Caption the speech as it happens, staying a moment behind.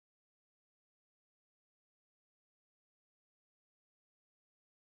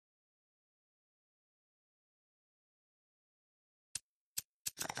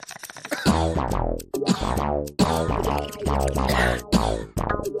It's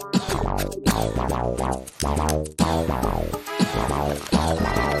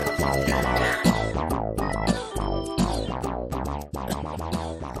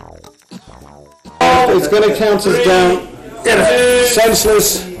going to count us down.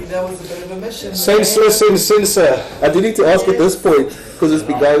 Senseless. Senseless and sincere. I do need to ask at this point, because it's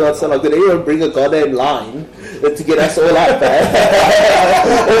been going on so long, did anyone bring a goddamn line to get us all out there?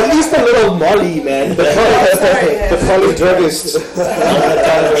 Or at least a little molly, man. The poly druggists.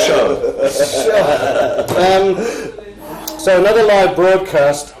 So another live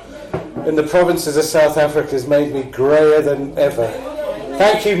broadcast in the provinces of South Africa has made me greyer than ever.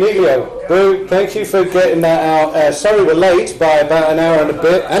 Thank you, Emilio. Boo, thank you for getting that out. Sorry we're late by about an hour and a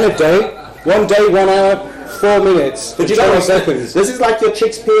bit, and a day. 1 day, 1 hour, 4 minutes, But you know, 20 seconds. This is like your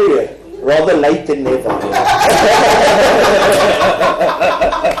chicks period. Rather late than never.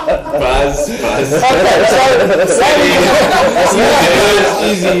 Buzz. Okay,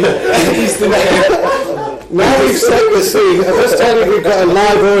 so now we've set the scene. I'll just tell you we've got a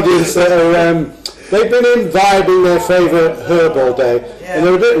live audience that are... they've been imbibing their favourite herb all day, and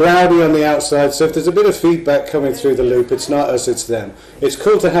they're a bit rowdy on the outside, so if there's a bit of feedback coming through the loop, it's not us, it's them. It's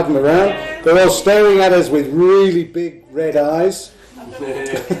cool to have them around. They're all staring at us with really big red eyes.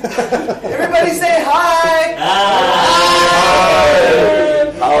 Everybody say hi! Hi!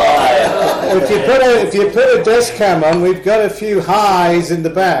 If you put a desk cam on, we've got a few highs in the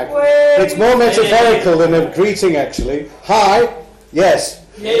back. It's more metaphorical than a greeting, actually. Hi, yes.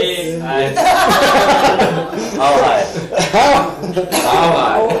 Hey. Hi.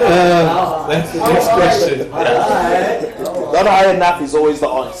 That's the next question. Not high enough is always the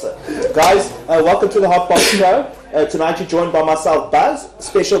answer. Guys, welcome to the HotBox show. Tonight you're joined by myself, Buzz,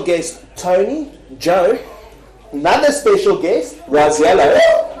 special guest Tony, Joe, another special guest, Raziello,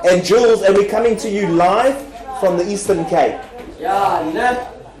 and Jules, and we're coming to you live from the Eastern Cape.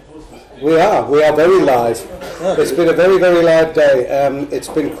 We are very live. It's been a very, very live day. It's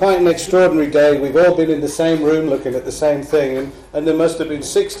been quite an extraordinary day. We've all been in the same room looking at the same thing, and there must have been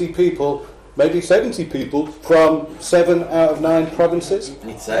 60 people, maybe 70 people, from 7 out of 9 provinces,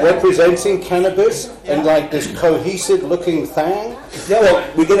 representing cannabis and like this cohesive looking thing. Yeah, well,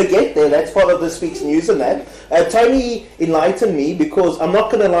 we're going to get there. That's part of this week's news and that. Tony enlightened me, because I'm not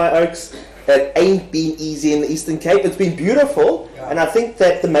going to lie, Oaks, it ain't been easy in the Eastern Cape. It's been beautiful, and I think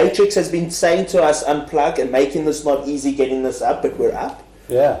that the Matrix has been saying to us, unplug, and making this not easy getting this up, but we're up.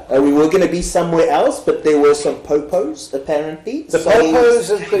 Yeah. We were going to be somewhere else, but there were some popos, apparently. The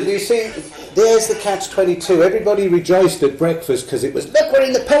popos, you see, there's the catch-22. Everybody rejoiced at breakfast because it was, look, we're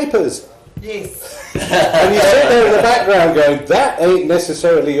in the papers. Yes. And you sit there in the background going, that ain't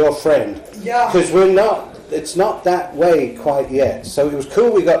necessarily your friend. Yeah. Because it's not that way quite yet. So it was cool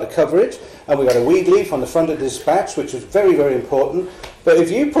we got the coverage, and we got a weed leaf on the front of the dispatch, which was very, very important. But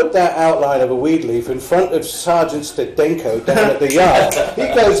if you put that outline of a weed leaf in front of Sergeant Stedenko down at the yard, he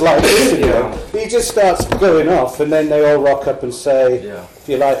goes like this, you know. He just starts going off, and then they all rock up and say, if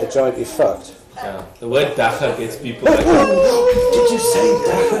you light a joint, you're fucked. Yeah. The word dacha gets people like, Did you say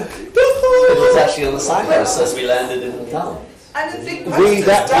dacha? It was actually on the signpost as we landed in town. And the big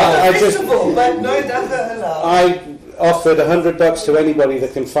festival, but no dacha allowed. I offered $100 to anybody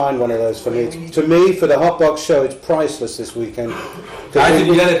that can find one of those for me. To me, for the HotBox show, it's priceless this weekend. Guys, if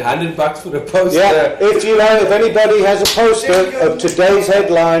you get it, $100 for the poster. Yeah, if anybody has a poster of today's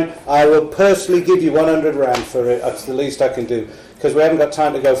headline, I will personally give you 100 rand for it. That's the least I can do, because we haven't got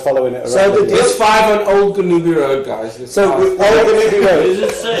time to go following it around. So there's 5 on Old Ganubi Road, guys. Old Ganubi Road. What does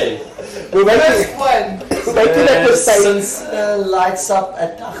it say? We're making Since lights up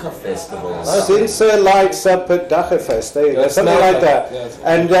at Dacha Festival. Since lights up at Dacha Fest. There you go, something like that. Yes.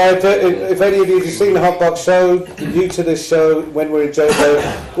 And if any of you have seen the HotBox show, new to this show, when we're in Joburg,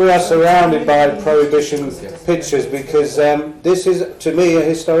 we are surrounded by Prohibition pictures, because this is, to me, a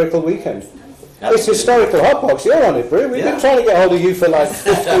historical weekend. It's historical HotBox. You're on it, Brew. We've been trying to get hold of you for like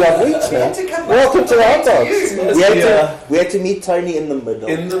 50 odd weeks now. Welcome to the HotBox. We had to meet Tony in the middle.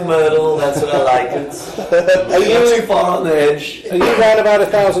 In the middle, that's what I like it. Are you not too far on the edge? Are you around about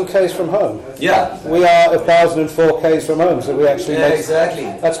 1,000 k's from home? Yeah. We are 1,004 k's from home, so we actually make... exactly.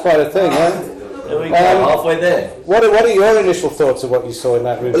 That's quite a thing, huh? There we go, halfway there. What are your initial thoughts of what you saw in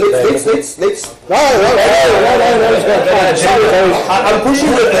that room today? Let's... No, I'm pushing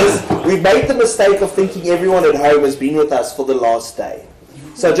with this. We've made the mistake of thinking everyone at home has been with us for the last day.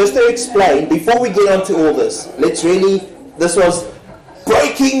 So just to explain, before we get on to all this, this was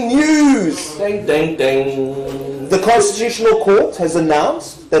breaking news! Ding, ding, ding. The Constitutional Court has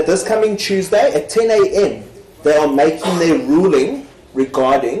announced that this coming Tuesday at 10 a.m. they are making their ruling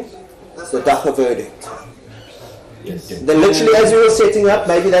regarding this the Dacha verdict. Yes. Then literally as we were setting up,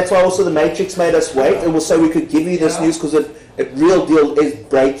 maybe that's why also the Matrix made us wait. It was so we could give you this news because it real deal is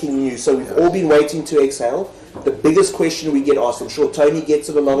breaking news. So we've all been waiting to exhale. The biggest question we get asked, I'm sure Tony gets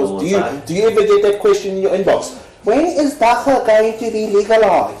it a lot of, do you ever get that question in your inbox? When is Dacha going to be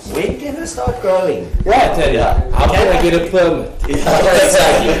legalized? When can I start growing? I tell you, how can I get a permit?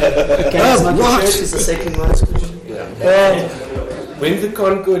 Exactly. What is the second last question? When's the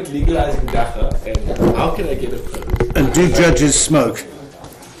Concord legalizing Dacha, and how can I get a permit? And do judges smoke?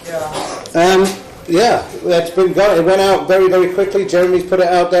 Yeah, it's been gone. It went out very, very quickly. Jeremy's put it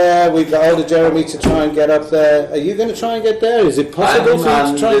out there. We've got older Jeremy to try and get up there. Are you going to try and get there? Is it possible for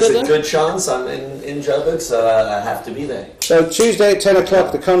you to try and there's get a there? good chance. I'm in Joburg, so I have to be there. So Tuesday at 10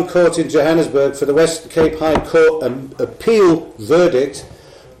 o'clock, the Con Court in Johannesburg for the Western Cape High Court appeal verdict.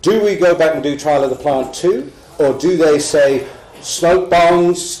 Do we go back and do trial of the plant too? Or do they say, smoke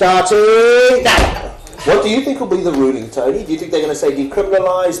bongs starting now? What do you think will be the ruling, Tony? Do you think they're going to say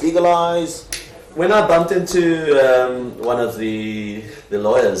decriminalise, legalise? When I bumped into one of the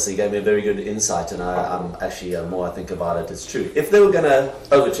lawyers, he gave me a very good insight, and I'm actually, the more I think about it, it's true. If they were going to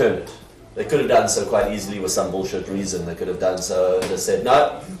overturn it, they could have done so quite easily with some bullshit reason. They could have done so and they said,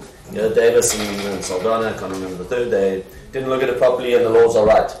 no, Davis and Saldana, I can't remember the third, they didn't look at it properly and the laws are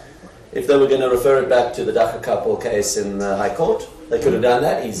right. If they were going to refer it back to the Dacha couple case in the High Court, they could have done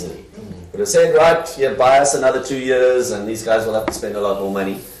that easily. But they said, right, buy us another 2 years and these guys will have to spend a lot more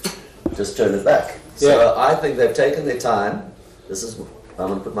money. Just turn it back. So I think they've taken their time. I'm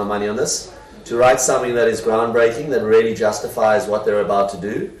going to put my money on this, to write something that is groundbreaking, that really justifies what they're about to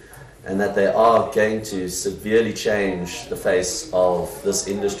do, and that they are going to severely change the face of this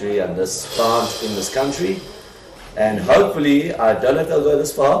industry and this plant in this country. And hopefully, I don't know if they'll go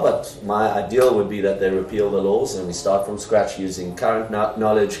this far, but my ideal would be that they repeal the laws and we start from scratch using current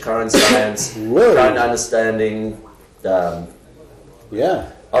knowledge, current science, current understanding.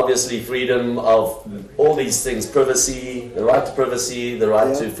 Obviously, freedom of all these things, privacy, the right to privacy, the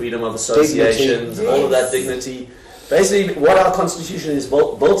right to freedom of associations, all of that dignity. Basically, what our constitution is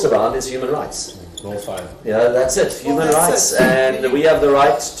built around is human rights. That's it, human rights. And we have the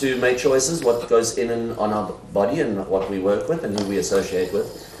right to make choices, what goes in and on our body and what we work with and who we associate with.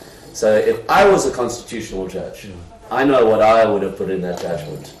 So if I was a constitutional judge, I know what I would have put in that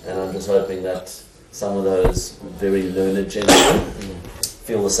judgment. And I'm just hoping that some of those very learned gentlemen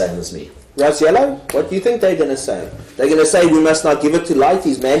feel the same as me. Raziello, what do you think they're going to say? They're going to say we must not give it to light,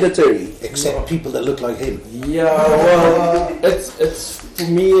 he's mandatory. Except people that look like him. Yeah, well, it's for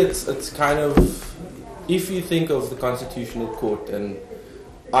me, it's kind of, if you think of the Constitutional Court, and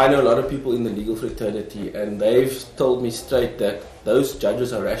I know a lot of people in the legal fraternity, and they've told me straight that those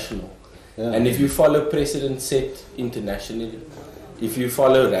judges are rational. And if you follow precedent set internationally, if you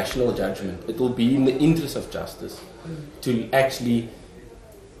follow rational judgment, it will be in the interest of justice to actually,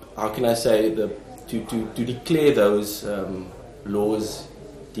 how can I say, to declare those laws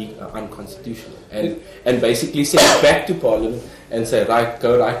unconstitutional and basically send it back to Parliament and say, right,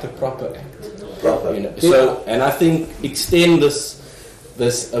 go write a proper act. So, and I think extend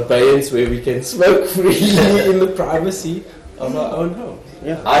this abeyance where we can smoke freely in the privacy of our own home.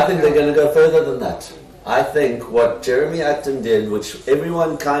 I think they're going to go further than that. I think what Jeremy Acton did, which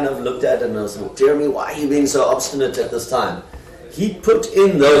everyone kind of looked at and was like, Jeremy, why are you being so obstinate at this time? He put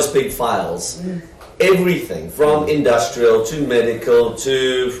in those big files everything from industrial to medical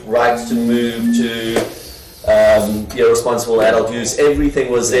to right to move to irresponsible adult use.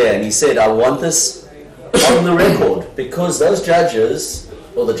 Everything was there, and he said, I want this on the record because those judges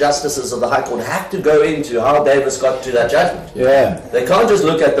or the justices of the High Court have to go into how Davis got to that judgment. They can't just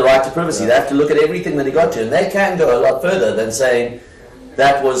look at the right to privacy. They have to look at everything that he got to, and they can go a lot further than saying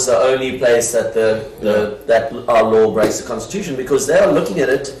that was the only place that that our law breaks the Constitution, because they are looking at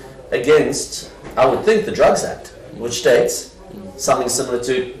it against, I would think, the Drugs Act, which states something similar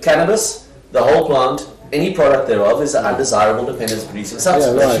to cannabis, the whole plant, any product thereof is an undesirable dependence-producing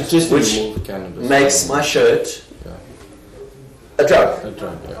substance, which makes my shirt a drug.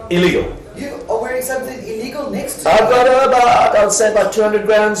 Illegal. You are wearing something illegal next to you. I've got I would say about 200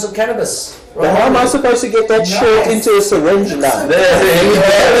 grams of cannabis. Well, how am I supposed to get that shirt into a syringe now? There, you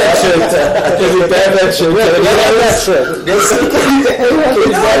have that shirt. Can you have that shirt? This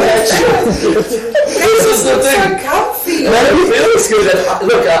is the thing. So comfy. It feels good.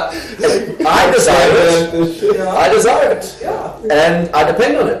 Look, I desire it. I desire it. And I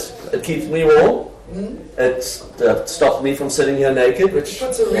depend on it. It keeps me warm. It stopped me from sitting here naked, which...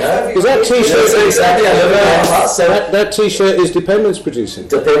 Puts a roof Yeah. over your Is that head. T-shirt? Yes, exactly. I live in a house, so That T-shirt is dependence producing.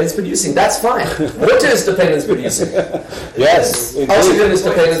 dependence producing, that's fine. Water is dependence producing. Yes, indeed. Oxygen is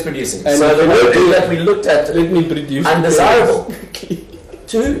dependence producing. And So the if word we- that we looked at, Let me produce undesirable.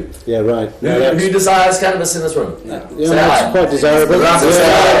 To who? Yeah, right. Who, No, that's, who desires cannabis in this room? yeah, Say that's hi. quite desirable. That's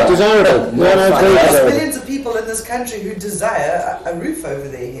Yeah, desirable. Yeah, no, very There's desirable. millions of people in this country who desire a roof over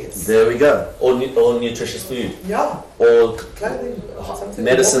their heads. There we go. Or nutritious food. Yeah, Or clothing. something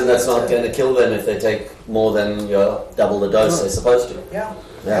medicine that's warm. not going to kill them if they take more than double the dose they're supposed to. Yeah.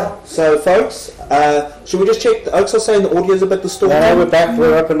 Yeah. So, folks, should we just check? The Oaks are saying the audio is a bit distorted. Now we're back,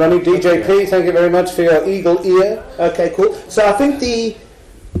 we're up and running. DJ P, thank you very much for your eagle ear. Okay, cool. So I think the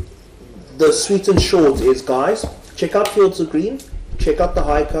sweet and short is, guys, check out Fields of Green, check out the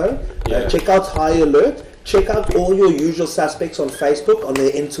Highco, check out High Alert, check out all your usual suspects on Facebook, on their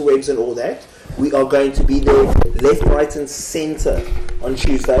interwebs and all that. We are going to be there left, right and centre on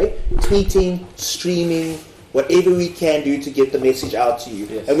Tuesday, tweeting, streaming, whatever we can do to get the message out to you.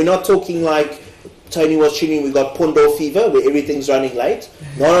 Yes. And we're not talking like Tony was tuning, we got Pondo fever where everything's running late.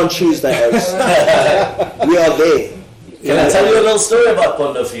 Not on Tuesday, Oaks. We are there. Can I tell you a little story about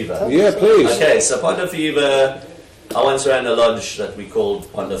Pondo fever? Yeah, please. Okay, so Pondo fever, I once ran a lodge that we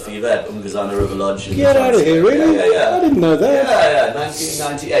called Pondo fever at Umgazana River Lodge. in Get out of here, really? Yeah. I didn't know that. Yeah,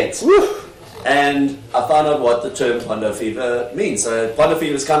 1998. Woo. And I found out what the term Pondo fever means. So Pondo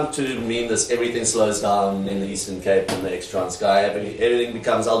fever has come to mean this: everything slows down in the Eastern Cape and the ex-Transkei. Everything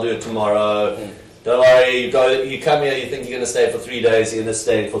becomes, I'll do it tomorrow. Don't worry, you come here, you think you're going to stay for 3 days, you're going to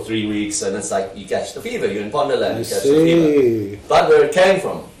stay for 3 weeks, and it's like you catch the fever. You're in Pondoland, you catch the fever. But where it came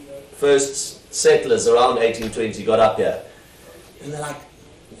from, first settlers around 1820 got up here, and they're like,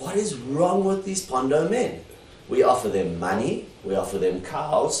 what is wrong with these Pondo men? We offer them money, we offer them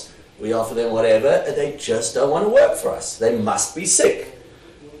cows, we offer them whatever, and they just don't want to work for us. They must be sick.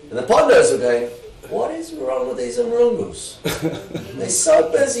 And the Pondos were going, what is wrong with these Mrungus? They're so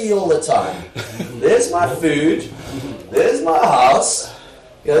busy all the time. There's my food, there's my house,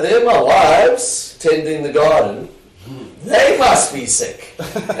 there are my wives tending the garden. They must be sick.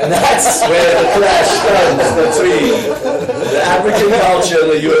 And that's where the clash comes between the African culture and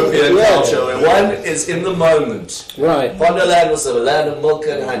the European culture, where one is in the moment. Right. Pondoland was a land of milk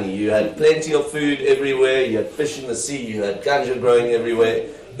and honey. You had plenty of food everywhere, you had fish in the sea, you had ganja growing everywhere.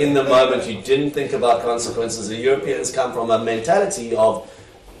 In the moment, you didn't think about consequences. The Europeans come from a mentality of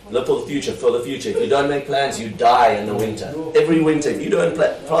look for the future, for the future. If you don't make plans, you die in the winter. Every winter, if you don't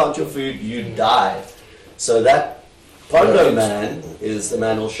plant your food, you die. So that Pondo man is the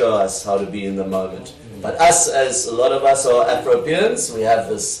man who will show us how to be in the moment. But us, as a lot of us are Afropeans, we have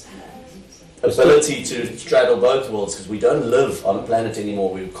this ability to straddle both worlds because we don't live on a planet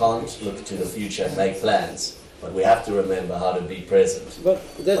anymore. We can't look to the future and make plans. But we have to remember how to be present. But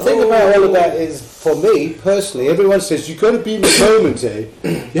the thing about all of that is, for me, personally, everyone says, you've got to be in the moment, eh?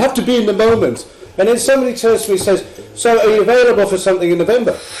 You have to be in the moment. And then somebody turns to me and says, so are you available for something in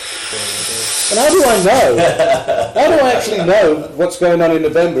November? And how do I know? How do I actually know what's going on in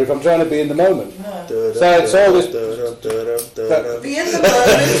November if I'm trying to be in the moment? So it's all this... Be in the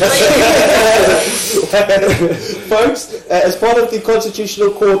moment. Folks, as part of the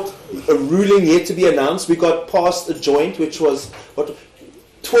Constitutional Court ruling yet to be announced, we got passed a joint which was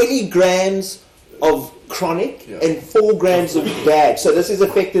 20 grams of chronic and 4 grams of bag. So this is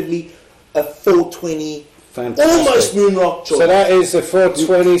effectively a 420, Fantastic. almost moon rock joint. So that is a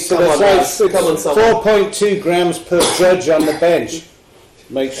 420, so Come on, that's guys. Come on, someone. 4.2 grams per judge on the bench.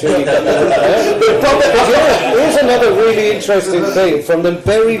 Make sure you get that there. Here's another really interesting thing. From the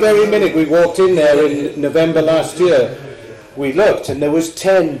very, very minute we walked in there in November last year, we looked and there was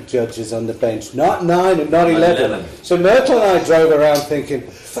 10 judges on the bench, not 9 and not 11. So Myrtle and I drove around thinking,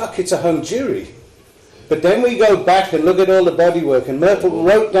 fuck, it's a hung jury. But then we go back and look at all the bodywork, and Myrtle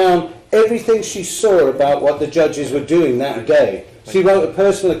wrote down everything she saw about what the judges were doing that day. She wrote a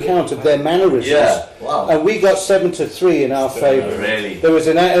personal account of their mannerisms. Yeah, wow. And we got 7-3 in our favour. Really? There was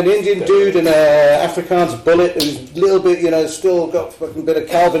an Indian dude and an Afrikaans bullet who's a little bit, still got a fucking bit of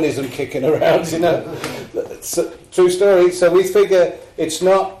Calvinism kicking around, It's a true story. So we figure it's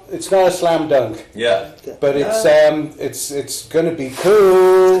not a slam dunk. Yeah. But it's going to be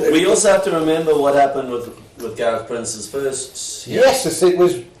cool. We also have to remember what happened with Gareth Prince's first... Yes, it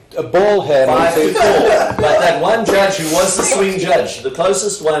was a ball head. 5-4. But that one judge who was the swing judge, the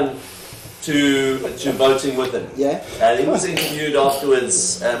closest one to voting with him. Yeah. And he was interviewed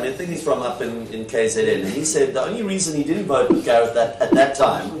afterwards. I think he's from up in KZN, and he said the only reason he didn't vote with Gareth at that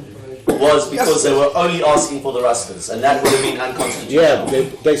time was because they were only asking for the Rusters, and that would have been unconstitutional. Yeah,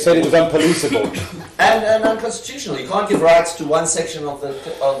 they said it was unpoliceable. And unconstitutional. You can't give rights to one section of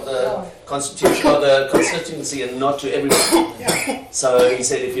the constitution or the constituency and not to everyone. Yeah. So he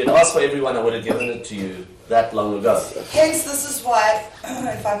said, if you'd asked for everyone, I would have given it to you that long ago. Hence, this is why,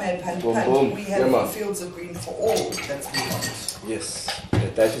 if I may punt, boom. we Yeah, have man. fields of green for all. That's been honest. Yes,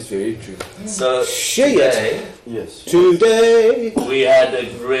 that is very true. So Shit. Yes. Today. we had a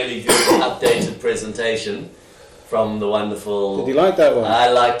really good updated presentation from the wonderful... Did you like that one? I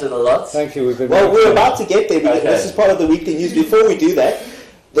liked it a lot. Thank you. We've been Well, we're about to get there because Okay. this is part of the weekly news. Before we do that,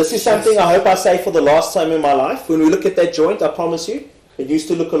 this is something I hope I say for the last time in my life. When we look at that joint, I promise you, it used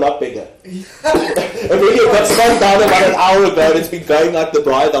to look a lot bigger. It really got sprung down about an hour ago and it's been going like the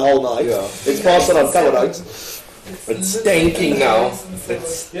bride the whole night. Yeah. It's passed it on. Come on, Oaks. It's stinking now.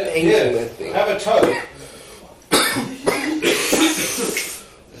 It's stinking, that thing. Have a toe.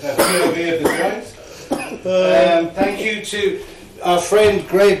 Thank you to our friend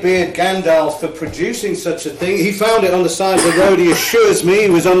Greybeard Gandalf for producing such a thing. He found it on the side of the road, he assures me.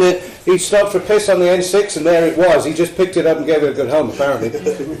 He stopped for a piss on the N6 and there it was. He just picked it up and gave it a good home, apparently.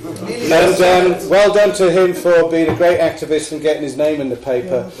 And well done to him for being a great activist and getting his name in the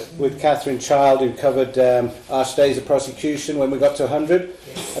paper with Catherine Child, who covered our stays of prosecution when we got to 100.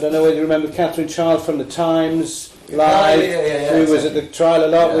 I don't know whether you remember Catherine Child from the Times. Live, who was at the trial a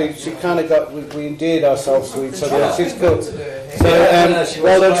lot. She kind of we endeared ourselves to each other. She's cool. So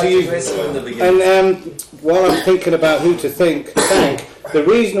well done to you. And while I'm thinking about who to thank, the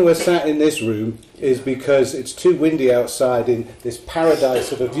reason we're sat in this room is because it's too windy outside in this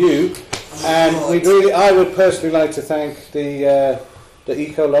paradise of a view. And I would personally like to thank the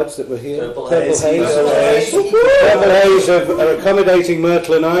eco lads that were here. Purple Haze. Purple Haze are accommodating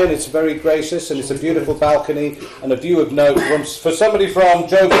Myrtle and I, and it's very gracious, and it's a beautiful balcony and a view of note. For somebody from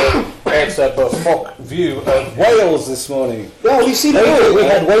Joburg, it's a buffok view of Wales this morning. Yeah, we've seen it. We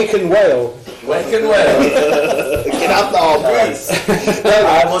had Wake and Whale. Wake and well. Get out the office.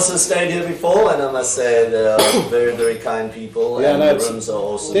 I've also stayed here before, and I must say they are very, very kind people, Yeah, and no, the rooms are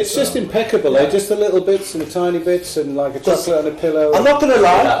awesome. It's just impeccable, just the little bits and the tiny bits, and like a chocolate on a pillow. I'm not going to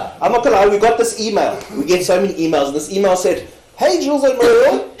lie. We got this email. We get so many emails, and this email said, "Hey, Jules and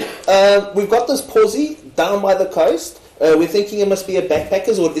Maria, we've got this posse down by the coast. We're thinking it must be a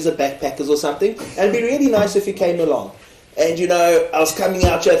backpackers, or it is a backpackers or something. And it'd be really nice if you came along." And, I was coming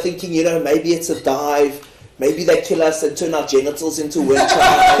out here thinking, maybe it's a dive. Maybe they kill us and turn our genitals into wind chimes.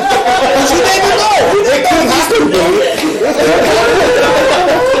 But you never know. It could happen,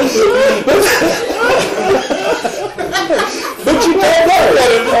 But you don't know.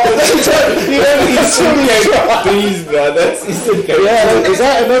 Please, bro, that's Eastern Cape. Yeah, is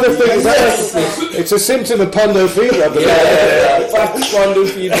that another thing? It's a symptom of pondo fever. Fuck pondo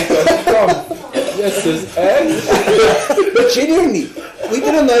fever.com. Yes, But genuinely, we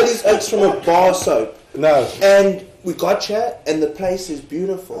didn't know these oaks from a bar soap. No. And we got here, and the place is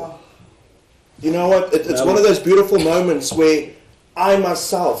beautiful. You know what? It's one of those beautiful moments where I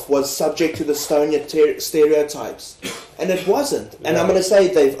myself was subject to the Estonia stereotypes. And it wasn't. And I'm going to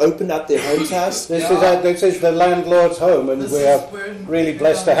say they've opened up their home to us. This is the landlord's home, and we are really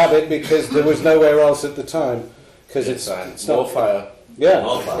blessed to have it because there was nowhere else at the time. Because it's more fire. Yeah.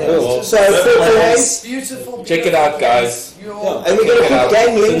 Cool. So, Beautiful. Check it out, guys. and we're going to put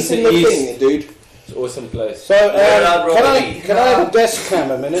gang links in the thing, dude. It's an awesome place. So, can I have a desk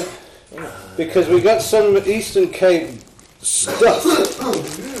cam a minute? Because we got some Eastern Cape stuff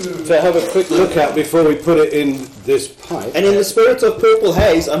to have a quick look at before we put it in this pipe. And in the spirit of Purple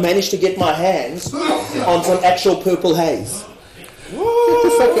Haze, I managed to get my hands on some actual Purple Haze. What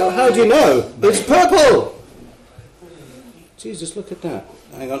the fuck? How do you know? It's purple! Jesus, look at that.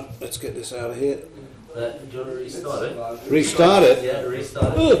 Hang on, let's get this out of here. Do you want to restart it? Restart it? Yeah,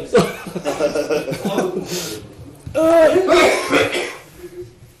 restart it.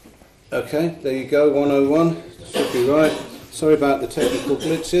 Okay, there you go, 101. Should be right. Sorry about the technical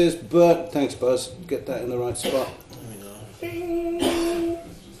glitches, but thanks, Buzz. Get that in the right spot.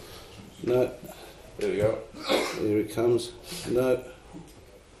 No. There we go. Here it comes. No.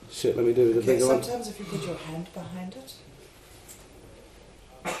 Shit, let me do the Okay, bigger one. sometimes if you put your hand behind it.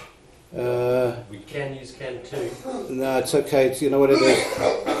 We can use can too. No, it's okay. You know what it is?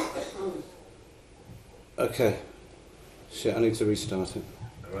 Okay. Shit, I need to restart it.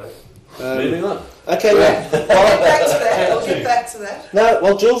 Alright. Moving on. Okay, We'll get back to that. No,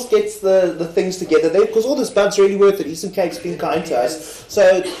 well, Jules gets the things together there because all this bud's really worth it. Eastern Cape's been kind to us.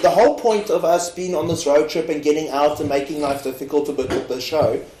 So the whole point of us being on this road trip and getting out and making life difficult a bit with the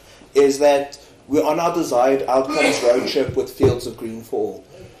show is that we're on our desired outcomes road trip with Fields of Green for All.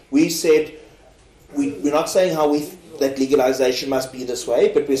 We said we're not saying how we that legalization must be this way,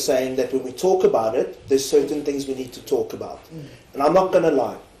 but we're saying that when we talk about it, there's certain things we need to talk about. And I'm not going to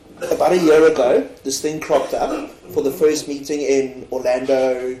lie. About a year ago, this thing cropped up for the first meeting in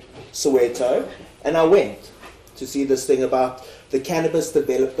Orlando, Soweto, and I went to see this thing about the Cannabis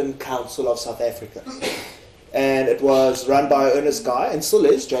Development Council of South Africa. And it was run by an earnest guy, and still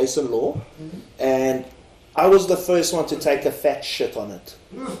is, Jason Law. And I was the first one to take a fat shit on it.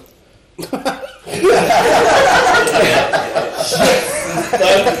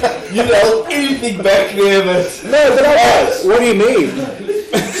 You know anything back there, but No, but I was. What do you mean?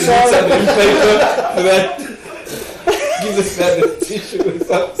 some newspaper for that. Give us that tissue or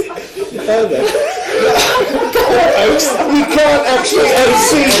something. You can't actually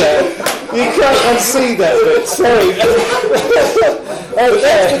unsee that. You can't unsee that bit. Sorry.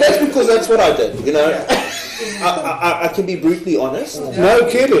 That's because that's what I did, you know. I can be brutally honest. No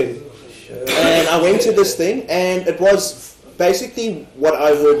kidding. And I went to this thing, and it was basically what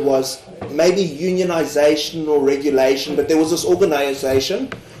I heard was maybe unionization or regulation, but there was this organization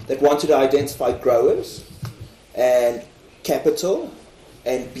that wanted to identify growers and capital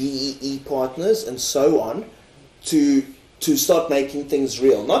and BEE partners and so on to start making things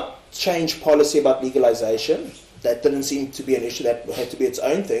real. Not change policy about legalization. That didn't seem to be an issue. That had to be its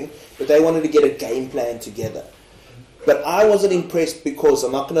own thing. But they wanted to get a game plan together. But I wasn't impressed because,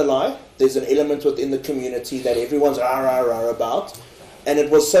 I'm not going to lie, there's an element within the community that everyone's rah about. And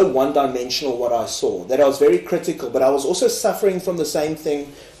it was so one-dimensional what I saw that I was very critical. But I was also suffering from the same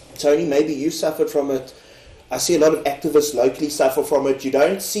thing. Tony, maybe you suffered from it. I see a lot of activists locally suffer from it. You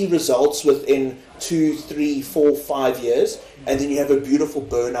don't see results within 2, 3, 4, 5 years. And then you have a beautiful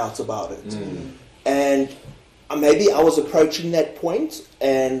burnout about it. And maybe I was approaching that point,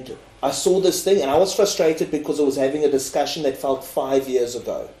 and I saw this thing, and I was frustrated because I was having a discussion that felt 5 years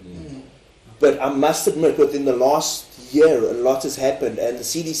ago. But I must admit, within the last year, a lot has happened, and the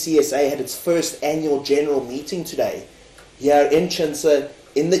CDCSA had its first annual general meeting today here in Chinsa,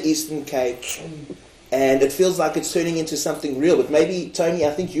 in the Eastern Cape, and it feels like it's turning into something real. But maybe, Tony,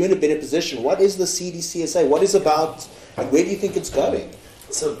 I think you're in a better position. What is the CDCSA? What is it about, and where do you think it's going?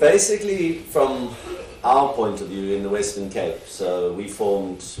 So basically, from our point of view in the Western Cape, so we've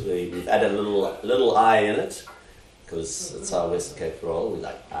added a little I in it, because that's how Western Cape roll, we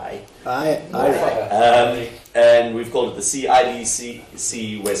like I. And we've called it the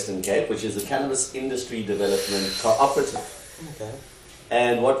CIDC Western Cape, which is the Cannabis Industry Development Cooperative. Okay.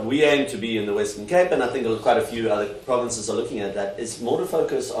 And what we aim to be in the Western Cape, and I think quite a few other provinces are looking at that, is more to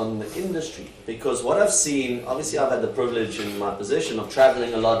focus on the industry. Because what I've seen, obviously I've had the privilege in my position of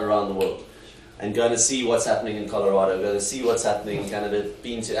traveling a lot around the world and going to see what's happening in Colorado, going to see what's happening in Canada,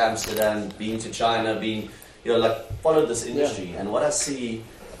 been to Amsterdam, been to China, followed this industry. And what I see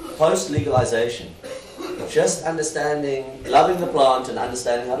post-legalization, just understanding, loving the plant and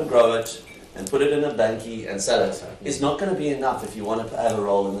understanding how to grow it, and put it in a bankie and sell it, is not going to be enough if you want to have a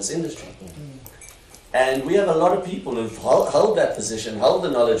role in this industry. And we have a lot of people who've held that position, held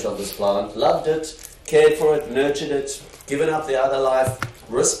the knowledge of this plant, loved it, cared for it, nurtured it, given up their other life,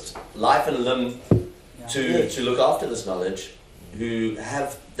 risked life and limb to look after this knowledge, who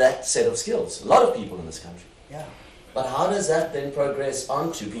have that set of skills. A lot of people in this country. Yeah. But how does that then progress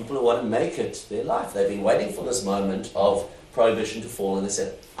on to people who want to make it their life? They've been waiting for this moment of prohibition to fall, and they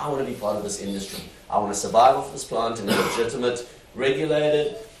said, I want to be part of this industry. I want to survive off this plant in a legitimate,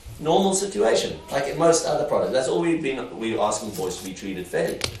 regulated, normal situation, like in most other products. That's all we're asking for, is to be treated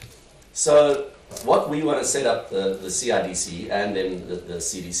fairly. So what we want to set up the CIDC and then the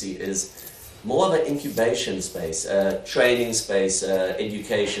CDC is more of an incubation space, training space,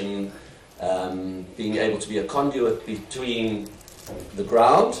 education, being able to be a conduit between the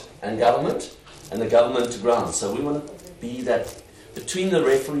ground and government, and the government to ground. So we want to be that between the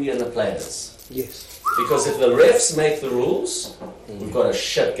referee and the players. Yes. Because if the refs make the rules, we've got a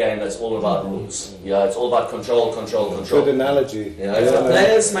shit game that's all about rules. Yeah, it's all about control. Good analogy. You know, if the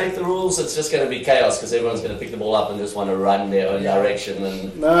players make the rules, it's just going to be chaos because everyone's going to pick the ball up and just want to run their own direction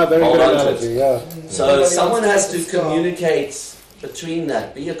and very hold good on to analogy, it. yeah. So someone has to communicate between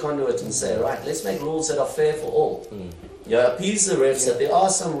that, be a conduit and say, right, let's make rules that are fair for all. Yeah, appease the refs that there are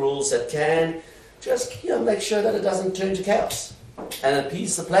some rules that can just make sure that it doesn't turn to chaos. And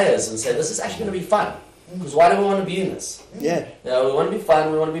appease the players and say, this is actually going to be fun. Because why do we want to be in this? Yeah. We want to be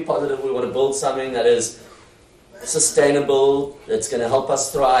fun, we want to be positive, we want to build something that is sustainable, it's going to help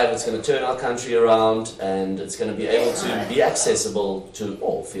us thrive, it's going to turn our country around, and it's going to be able to be accessible to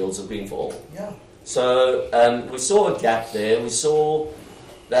all, fields of green for all. Yeah. So we saw a gap there. We saw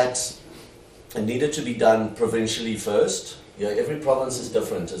that it needed to be done provincially first, every province is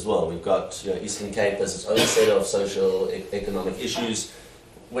different as well. We've got Eastern Cape has its own set of social, economic issues.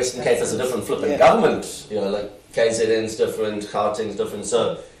 Western Cape has a different flipping government. Like KZN's different, Gauteng's different.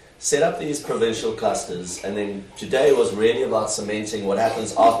 So set up these provincial clusters, and then today was really about cementing what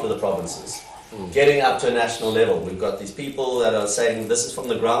happens after the provinces. Getting up to a national level. We've got these people that are saying, this is from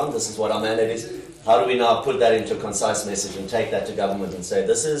the ground, this is what our mandate is. How do we now put that into a concise message and take that to government and say,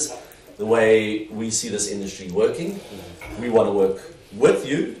 this is the way we see this industry working. We want to work with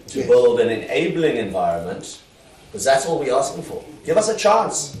you to build an enabling environment, because that's all we're asking for. Give us a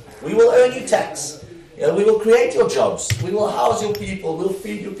chance. We will earn you tax. We will create your jobs. We will house your people. We'll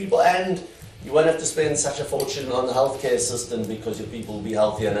feed your people, and you won't have to spend such a fortune on the healthcare system because your people will be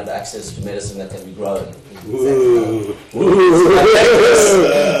healthier and have access to medicine that can be grown.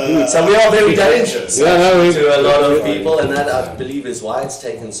 So we are very dangerous to a lot of people, and that I believe is why it's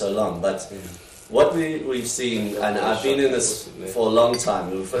taken so long. But what we've seen, and I've been in this for a long time.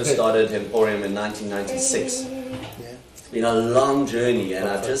 We first started Emporium in 1996. It's been a long journey, and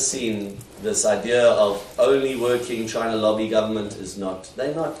I've just seen this idea of only working, trying to lobby government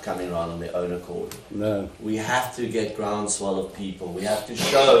they're not coming around on their own accord. No. We have to get groundswell of people. We have to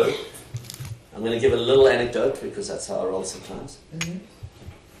show. I'm going to give a little anecdote because that's how I roll sometimes.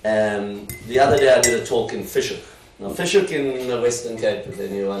 The other day I did a talk in Fishhook. Now Fishhook in the Western Cape, if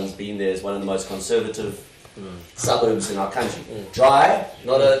anyone's been there, is one of the most conservative suburbs in our country. Dry,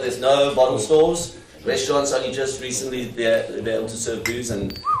 there's no bottle stores. Restaurants only just recently they're able to serve booze,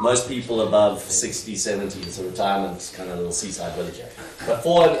 and most people above 60, 70, it's a retirement kind of little seaside village. But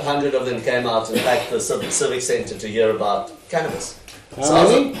 400 of them came out and packed the civic centre to hear about cannabis. So I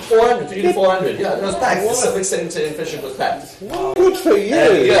was like, 400, 300 to 400, yeah, it was packed. The civic centre in Fishhook was packed. Good for you.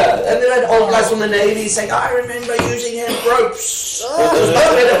 And then I had old guys from the Navy saying, I remember using hemp ropes. My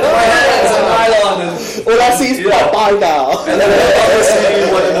hands and nylon. And All I see is by now. then obviously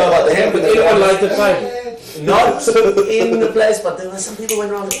you want to know about the hemp. Would anyone like the pipe? Not in the place, but there were some people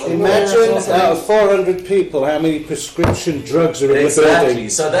went around. Imagine out of 400 people, how many prescription drugs are in the building. Exactly.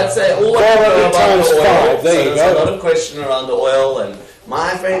 So that's all 400 times the oil. 5. There you There's go. a lot of question around the oil, and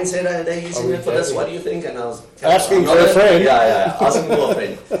my friend said they're using it for this. What do you think? And I was Asking for a friend. Yeah, asking for a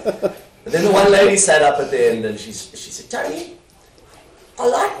friend. But then the one lady sat up at the end and she said, Tony, I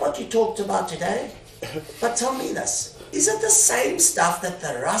like what you talked about today, but tell me this. Is it the same stuff that the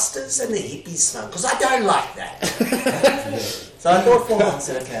Rastas and the hippies smoke? Because I don't like that. So I thought for a while, I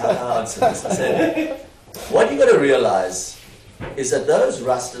said, okay, I'll answer this. I said, what you got to realize is that those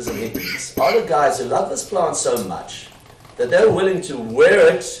Rastas and hippies are the guys who love this plant so much that they're willing to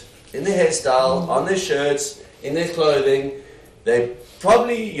wear it in their hairstyle, on their shirts, in their clothing. They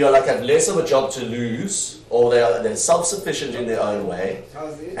probably have less of a job to lose, or they're self-sufficient in their own way,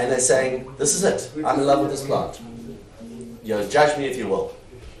 and they're saying, this is it, I'm in love with this plant. Judge me if you will.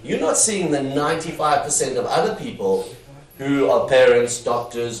 You're not seeing the 95% of other people who are parents,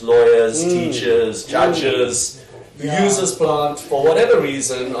 doctors, lawyers, teachers, judges, who use this plant for whatever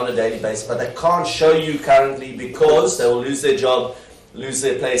reason on a daily basis, but they can't show you currently because they will lose their job, lose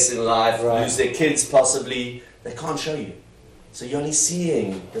their place in life, lose their kids possibly. They can't show you. So you're only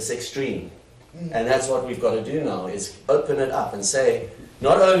seeing this extreme. And that's what we've got to do now, is open it up and say,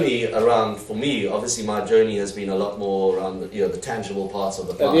 not only around, for me, obviously my journey has been a lot more around the tangible parts of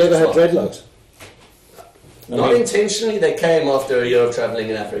the plant. Have you ever had dreadlocks? Not intentionally, they came after a year of travelling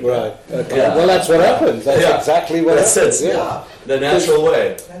in Africa. Right. Okay. Yeah. Well, that's what happens. That's exactly what happens. Yeah. The natural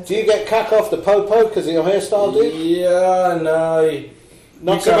way. Do you get cack off the popo because of your hairstyle, dude? Yeah, no.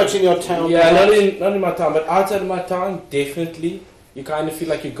 Not so much in your town. Yeah, not in my town, but outside of my town, definitely. You kind of feel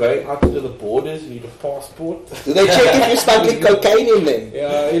like you're going out to the borders, you need a passport. Do they check if you're smoking cocaine in them?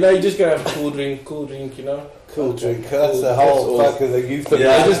 Yeah, you just gotta have a cool drink, Cool drink, That's the whole fuck of the youth.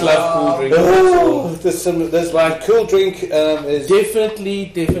 I just love cool drink. Oh, there's like cool drink is...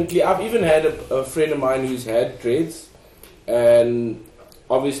 Definitely. I've even had a friend of mine who's had dreads and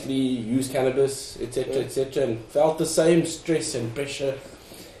obviously used cannabis, etc., and felt the same stress and pressure.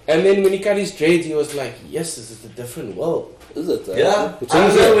 And then when he cut his dreads, he was like, yes, this is a different world. Is it? Yeah. I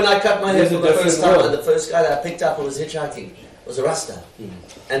remember when I cut my hair for the first time, and the first guy that I picked up who was hitchhiking was a Rasta.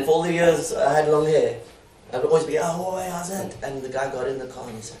 And for all the years I had long hair, I would always be, how's that? And the guy got in the car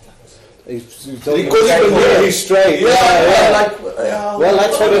and he said, He's really straight. Well,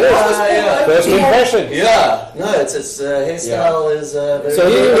 that's what it is. First impression. Yeah. No, it's hairstyle is very... So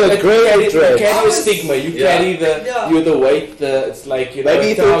you carry a stigma. You carry you're the weight. It's like, Maybe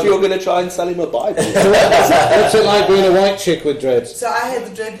he thought you were going to try and sell him a Bible. What's it like being a white chick with dreads? So I had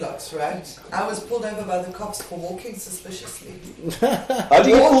the dreadlocks, right? I was pulled over by the cops for walking suspiciously. How do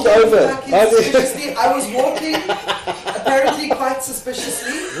you get pulled over? Suspiciously. I was walking apparently quite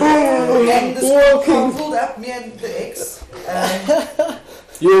suspiciously. And this cop car pulled up, me and the ex.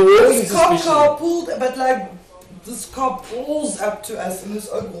 You're really This cop suspicious. car pulled, but like, this cop rolls up to us and this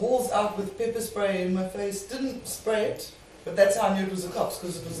rolls out with pepper spray in my face. Didn't spray it, but that's how I knew it was the cops,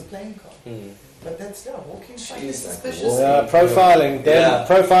 because it was a plain cop. But that's, walking slightly suspicious. Profiling. Then Yeah.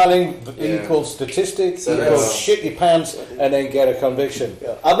 profiling equals statistics, So equals that's- shit your pants, and then get a conviction.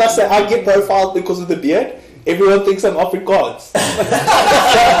 I must say, I get profiled because of the beard. Everyone thinks I'm Afrikaans.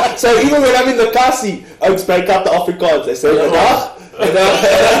 So even when I'm in the car seat, I just break out the Afrikaans. They say,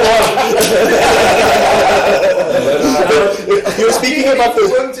 you're speaking about the...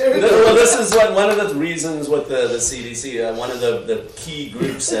 Well, this is one of the reasons with the CDC, one of the key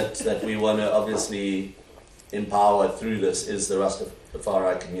groups that we want to obviously empower through this is the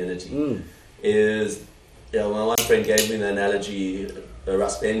Rastafari community. Is, my one friend gave me the analogy,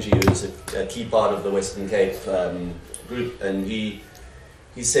 Russ Benji, who's a key part of the Western Cape group, and he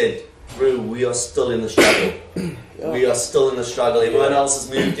said, "Bro, we are still in the struggle. We are still in the struggle. Everyone else has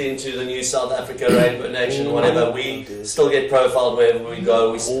moved into the new South Africa, Rainbow Nation, whatever. We still get profiled wherever we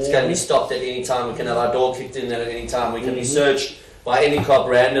go. We can be stopped at any time. We can have our door kicked in at any time. We can be searched by any cop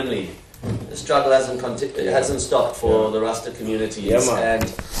randomly. The struggle hasn't stopped for the Rasta community. And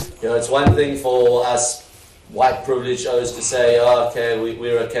it's one thing for us white privileged O's to say,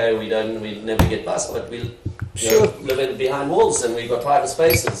 we're okay. We never get bust, but we live behind walls and we've got private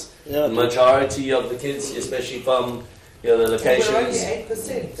spaces. The majority of the kids, especially from the locations, We're only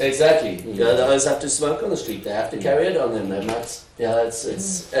 8%. exactly. The O's have to smoke on the street. They have to carry it on them. They're not.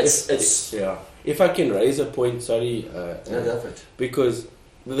 It's. If I can raise a point, sorry, No, go for it. because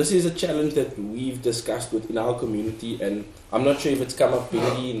this is a challenge that we've discussed within our community, and I'm not sure if it's come up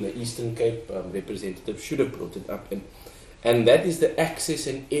really in the Eastern Cape. Representative should have brought it up, and that is the access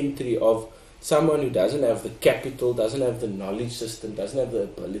and entry of someone who doesn't have the capital, doesn't have the knowledge system, doesn't have the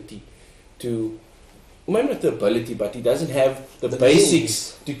ability to, maybe not the ability, but he doesn't have the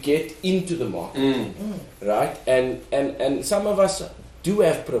basics to get into the market, right? And some of us do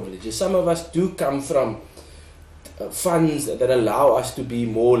have privileges. Some of us do come from funds that allow us to be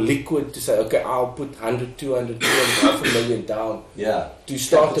more liquid, to say, okay, I'll put 100, 200, 500,000 down to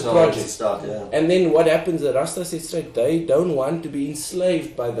start the project. And then what happens, the Rasta said straight, they don't want to be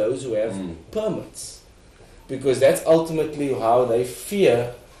enslaved by those who have permits, because that's ultimately how they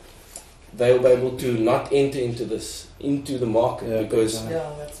fear they'll be able to not enter into the market, because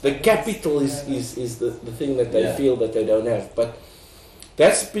the capital is the thing that they feel that they don't have. But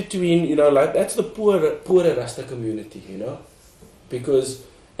that's between, that's the poorer Rasta community, because,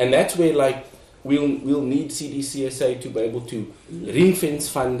 and that's where we'll need CDCSA to be able to ring fence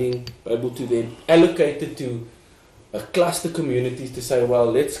funding, be able to then allocate it to cluster communities to say,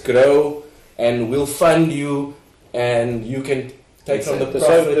 well, let's grow and we'll fund you and you can take from the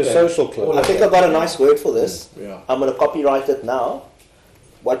profit. The social club. I think I've got a nice word for this. Yeah. I'm going to copyright it now.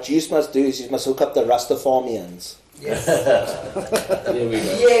 What you must do is you must hook up the Rastafarians. Yes. There we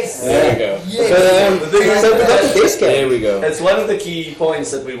go. Yes. There we go. Yes. There we go. It's one of the key points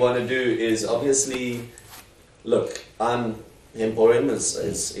that we want to do is obviously, look, Emporium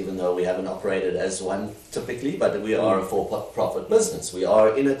is, even though we haven't operated as one typically, but we are a for-profit business. We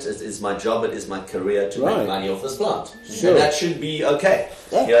are in it. It is my job. It is my career to make money off this plant. Sure. And that should be okay.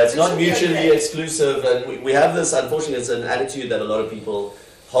 It's not mutually exclusive. And we have this, unfortunately, it's an attitude that a lot of people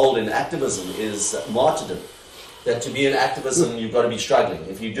hold in activism is martyrdom. That to be an activism, you've got to be struggling.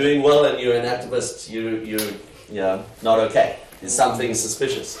 If you're doing well and you're an activist, you're not okay. There's something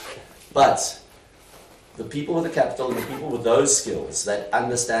suspicious. But the people with the capital and the people with those skills that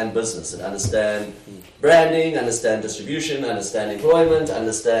understand business, that understand branding, understand distribution, understand employment,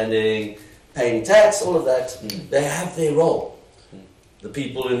 understanding paying tax, all of that, they have their role. The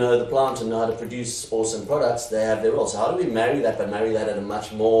people who know the plant and know how to produce awesome products, they have their role. So how do we marry that, but marry that in a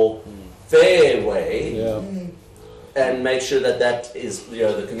much more fair way? And make sure that is,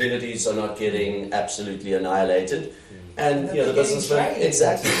 the communities are not getting absolutely annihilated. And the businessmen,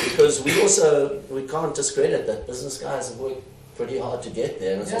 exactly, because we can't discredit that business guys have worked pretty hard to get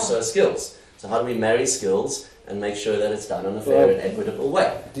there, and it's also skills. So how do we marry skills and make sure that it's done in a fair and equitable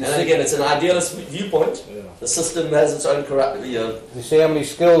way? And again, it's an idealist viewpoint. The system has its own corrupt. You see how many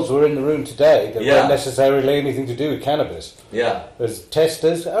skills were in the room today that weren't necessarily anything to do with cannabis. There's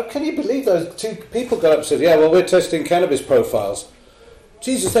testers. How can you believe those two people got up and said, we're testing cannabis profiles.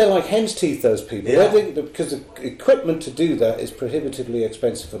 Jesus, they're like hen's teeth, those people. Because the equipment to do that is prohibitively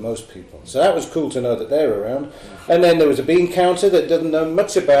expensive for most people. So that was cool to know that they're around. And then there was a bean counter that doesn't know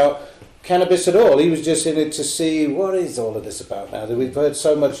much about cannabis at all. He was just in it to see what is all of this about now. That we've heard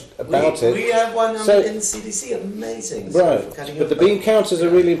so much about it. We have one So- in CDC, amazing. Right, but the bean counters are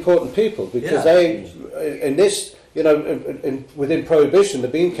really important people because they, in this, within prohibition, the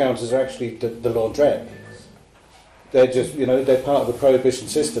bean counters are actually the laundrette. They're just, they're part of the prohibition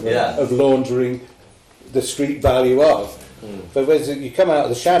system of laundering the street value of. But when you come out of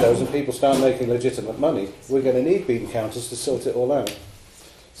the shadows and people start making legitimate money, we're going to need bean counters to sort it all out.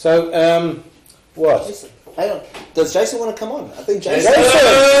 So, what? Hang on. Does Jason want to come on? I think Jason... Come on!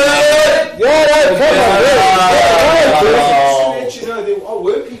 Just to let you know, there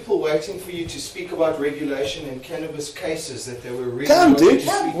were people waiting for you to speak about regulation and cannabis cases that they were really Come, dude.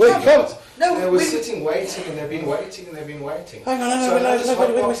 They were sitting waiting and they've been waiting and they've been waiting. Hang on, so I know this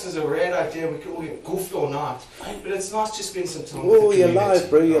HotBox is a rad idea, we could all get goofed or not, but it's nice to spend some time with Oh, the you're community, live,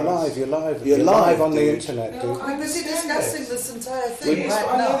 bro, you're guys. live. You're live on the internet, dude. I'm busy discussing this entire thing Yes,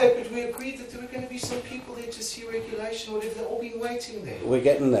 right I know now. that, but we agreed that there were going to be some people there to see regulation, or if they've all been waiting there. We're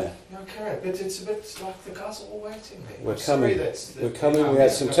getting there. Okay, but it's a bit like the guys are all waiting there. We're I'm sorry coming. that's- We're coming. We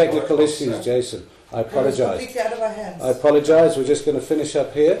had some technical issues, Jason. I apologise. Completely out of our hands. I apologise. We're just going to finish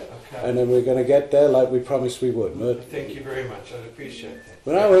up here, Okay. and then we're going to get there like we promised we would. Thank you very much. I appreciate that.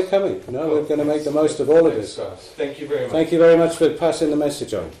 But now we're coming. Now we're going to make the most of all of Thanks, this. guys. Thank you very much. Thank you very much for passing the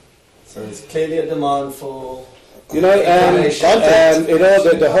message on. So there's clearly a demand for... The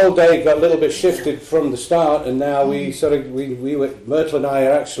whole day got a little bit shifted from the start, and now we Myrtle and I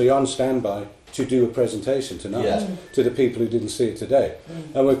are actually on standby to do a presentation tonight to the people who didn't see it today,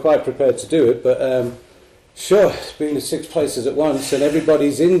 and we're quite prepared to do it. But sure, being in 6 places at once, and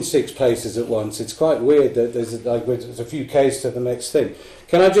everybody's in 6 places at once, it's quite weird that there's a few Ks to the next thing.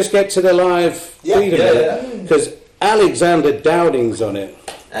 Can I just get to the live feed a minute? Because Alexander Dowding's on it.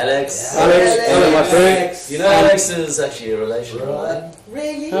 Alex, hello, my friend. You know, Alex is actually a relation of mine.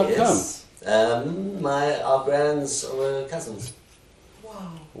 Really? How come? Yes. Our grands were cousins.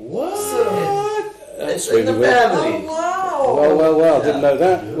 Wow. What? It's really in the weird. family. Oh, wow. Well, didn't know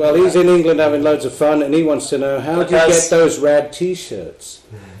that. Well, he's in England having loads of fun, and he wants to know, how do you get those rad T-shirts?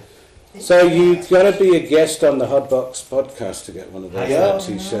 So you've got to be a guest on the HotBox podcast to get one of those rad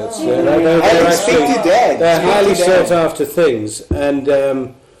T-shirts. They're highly sought after things,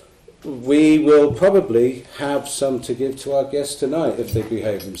 and we will probably have some to give to our guests tonight if they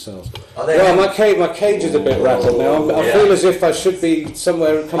behave themselves. Well, my cage is a bit rattled now. I feel as if I should be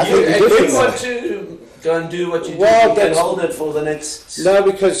somewhere completely different. If you want to go and do what you do, you can hold it for the next... No,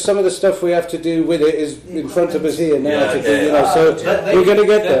 because some of the stuff we have to do with it is in front of us here now. So we're going to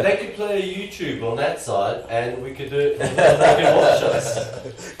get there. They could play YouTube on that side, and we could do it, and they could watch us.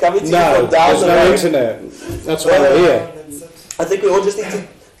 Coming to you No, from down there's the no road. internet. That's why we're here. I think we all just need to...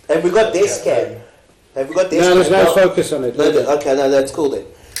 Have we got desk cam? Have we got desk No, there's cam? no focus on it. Okay, no, that's cool then.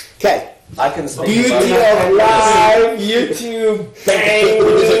 Okay. I can speak Beauty about of live YouTube. Bang.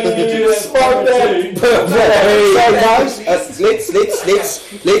 Smart man. So guys,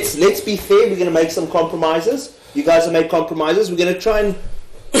 let's be fair. We're going to make some compromises. You guys have made compromises. We're going to try and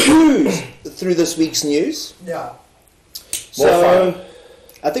cruise through this week's news. Yeah. So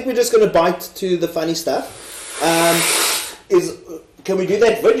I think we're just going to bite to the funny stuff. Can we do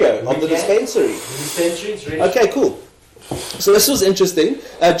that video of the dispensary? Dispensaries, really? Okay, cool. So this was interesting.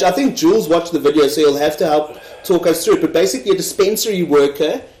 I think Jules watched the video, so he'll have to help talk us through it. But basically, a dispensary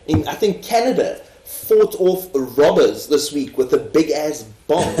worker in, I think, Canada fought off robbers this week with a big-ass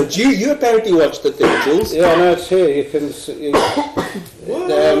bomb. But you apparently watched the thing, Jules. Yeah, no, it's here. You can see.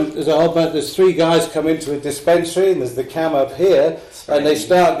 There's a whole bunch. There's 3 guys come into a dispensary, and there's the cam up here, and they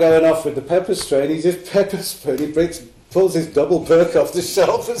start going off with the pepper spray. And he just pepper spray. He pulls his double perk off the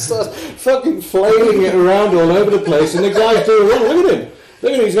shelf and starts fucking flailing it around all over the place. And the guy's doing, well, look at him.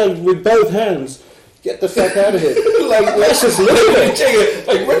 Look at him. He's going with both hands. Get the fuck out of here. Let's just look at him.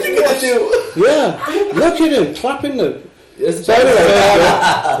 Like, what you gonna do? Yeah, look at him clapping them. So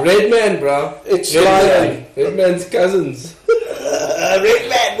anyway, Red Man, bro. It's Red Man's cousins. Red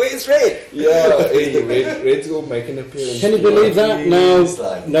man, where's Red? Yeah, Red's all making an appearance. Can you believe that? No, It's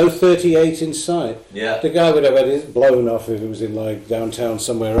like- no 38 in sight. Yeah. The guy would have had his blown off if it was in like downtown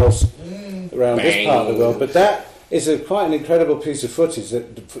somewhere else around this part of the world. But that is quite an incredible piece of footage.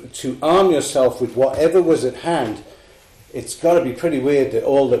 That to arm yourself with whatever was at hand, it's got to be pretty weird that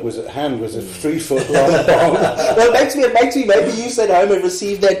all that was at hand was a 3-foot long bomb. Well, it makes me. Maybe you at home and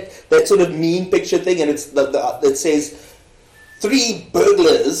received that sort of mean picture thing, and it's that says 3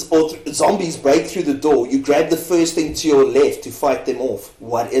 burglars or zombies break through the door. You grab the first thing to your left to fight them off.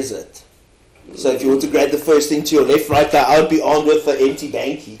 What is it? So if you were to grab the first thing to your left right now, I would be armed with the empty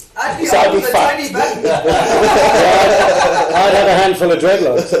banky. I'd be So I'd on be with a fucked. tiny bag. I'd have a handful of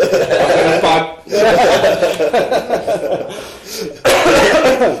dreadlocks.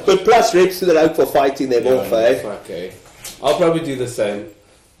 But plus reps to the rope for fighting them off, eh? Okay. I'll probably do the same.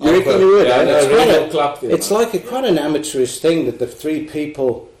 You reckon you would? Yeah, eh? no, It's really quite a- club thing. It's like quite an amateurish thing that the three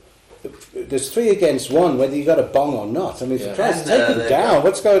people. There's 3 against 1, whether you got a bong or not. I mean, for Yeah. Christ's And, take them they- down.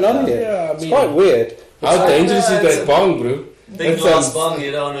 What's going on here? Yeah, I It's mean- quite weird. How dangerous is that bong, bro? Big That's glass bong, you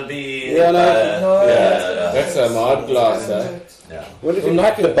don't want to be. Yeah, no. That's a hard glass, eh? Yeah. What if you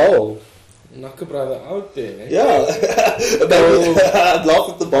knock the bowl? Knock a brother out there, eh? Yeah. I'd laugh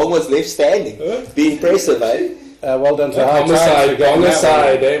if the bong was left standing. Be impressive, eh? Well done to High Times for Homicide, getting that one.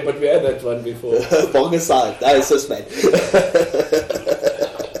 homicide, eh? But we had that one before. Bong aside. That is just mate.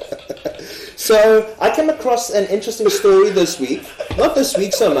 So I came across an interesting story this week. Not this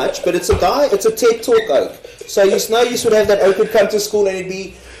week so much, but it's a TED Talk oak. So you know, you would have that oak would come to school and it'd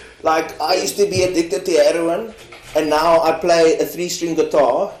be like, I used to be addicted to heroin, and now I play a 3-string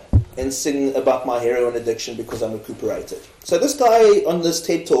guitar and sing about my heroin addiction because I'm recuperated. So this guy on this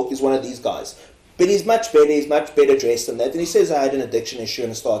TED Talk is one of these guys. But he's much better dressed than that. And he says, I had an addiction issue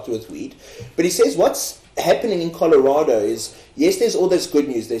and I started with weed. But he says what's happening in Colorado is, yes, there's all this good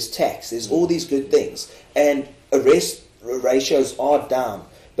news, there's tax, there's all these good things, and arrest ratios are down.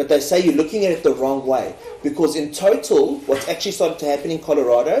 But they say you're looking at it the wrong way. Because in total, what's actually started to happen in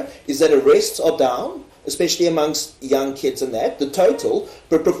Colorado is that arrests are down, especially amongst young kids and that, the total,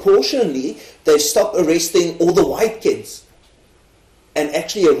 but proportionally, they've stopped arresting all the white kids. And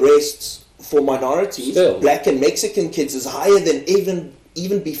actually arrests for minorities, Still. black and Mexican kids, is higher than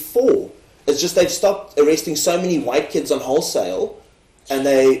even before. It's just they've stopped arresting so many white kids on wholesale, and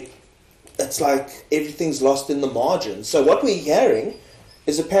it's like everything's lost in the margin. So what we're hearing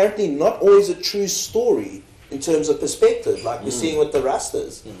is apparently not always a true story in terms of perspective, like we're seeing with the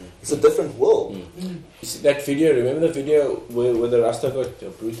Rastas. It's a different world. You see that video, remember the video where the Rasta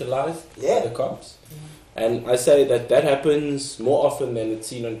got brutalized Yeah. by the cops? And I say that happens more often than it's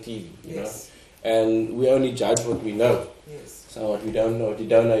seen on TV, you know? And we only judge what we know. Yes. So what we don't know, what you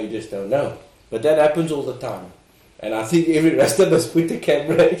don't know, you just don't know. But that happens all the time. And I think every Rasta must put the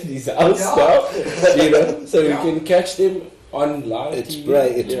camera in his house now, you know, so you can catch them on live It's TV.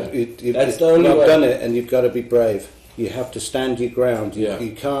 brave. That's the only You've way. done it, and you've got to be brave. You have to stand your ground. You, Yeah.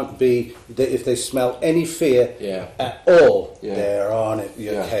 you can't be. If they smell any fear Yeah. at all, Yeah. they're on it.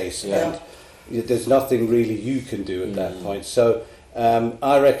 Your Yeah. case, Yeah. and there's nothing really you can do at that point. So.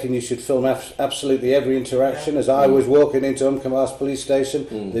 I reckon you should film absolutely every interaction. As I was walking into Umkomaas police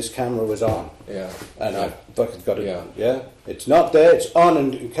station, this camera was on. Yeah. And I fucking got it. Yeah. Yeah. It's not there, it's on,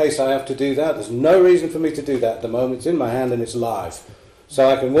 and in case I have to do that, there's no reason for me to do that at the moment. It's in my hand and it's live. So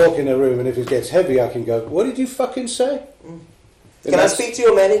I can walk in a room, and if it gets heavy, I can go, what did you fucking say? Can I speak to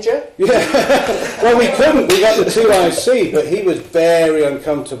your manager? Yeah. Well, we couldn't. We got the 2IC, but he was very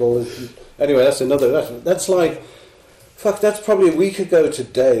uncomfortable. Anyway, that's another. That's like. Fuck, that's probably a week ago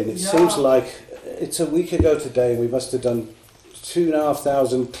today, and it seems like it's a week ago today, and we must have done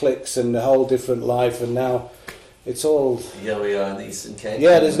 2,500 clicks and a whole different life, and now it's all... Here we are in the Eastern Cape.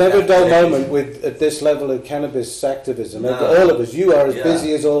 Yeah, there's never a dull moment at this level of cannabis activism. No. All of us, you are as Yeah.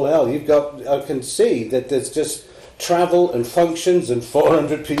 busy as all hell. You've got, I can see that there's just travel and functions and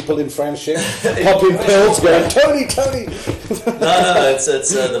 400 people in friendship popping pills going, Tony! No, it's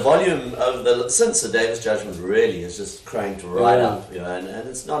the volume of since the Davis judgment really has just cranked right up, you know, and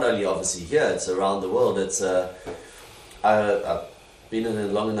it's not only obviously here, it's around the world. It's I've been in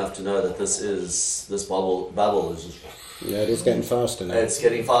it long enough to know that this bubble is just, Yeah, it is getting faster now. it's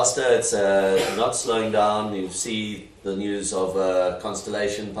getting faster. It's not slowing down. You see the news of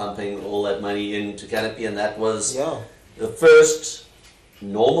Constellation pumping all that money into Canopy, and that was the first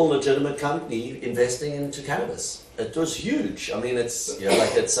normal, legitimate company investing into cannabis. It was huge. I mean, it's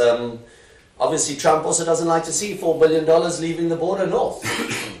obviously Trump also doesn't like to see $4 billion leaving the border north.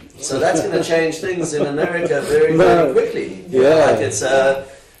 So that's going to change things in America very, very quickly. Yeah. Like it's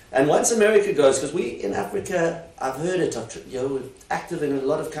and once America goes, because we in Africa, I've heard it. We're active in a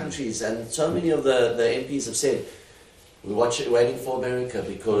lot of countries, and so many of the MPs have said, we're waiting for America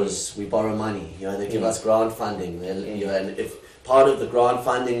because we borrow money. You know, they give us grant funding. You know, and if part of the grant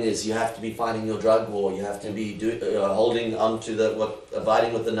funding is you have to be fighting your drug war, you have to be holding on to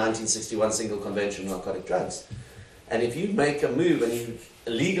abiding with the 1961 Single Convention on Narcotic Drugs. And if you make a move and you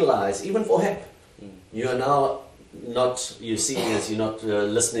legalize, even for hemp, you are now you're seeing as you're not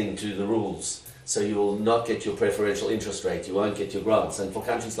listening to the rules. So you will not get your preferential interest rate, you won't get your grants. And for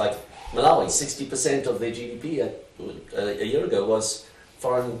countries like Malawi, 60% of their GDP a year ago was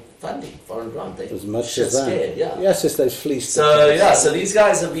foreign funding, foreign grant. They're As much shit as that. scared, yeah. Yes, it's those fleeced. So these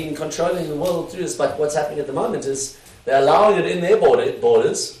guys have been controlling the world through this, but what's happening at the moment is they're allowing it in their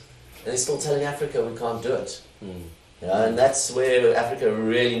borders, and they're still telling Africa we can't do it. Yeah, and that's where Africa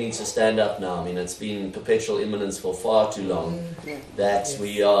really needs to stand up now. I mean, it's been perpetual imminence for far too long that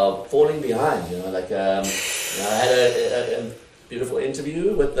we are falling behind. You know, like I had a beautiful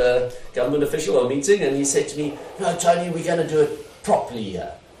interview with the government official or meeting, and he said to me, "No, Tony, we're going to do it properly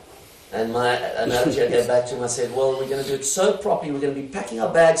here." And I came back to him. I said, "Well, we're going to do it so properly. We're going to be packing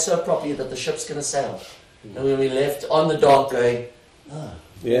our bags so properly that the ship's going to sail." And when we left on the dock, going,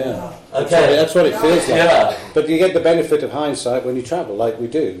 Yeah. okay, That's what it feels like. Yeah. But you get the benefit of hindsight when you travel, like we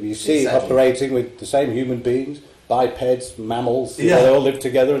do. You see Exactly. operating with the same human beings, bipeds, mammals. Yeah. They all live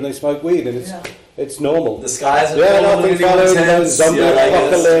together and they smoke weed, and it's normal. The skies are Nothing following those zombie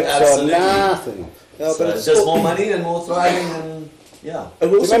apocalypse or absolutely. nothing. No, So but it's just more money and more thriving, and yeah. Do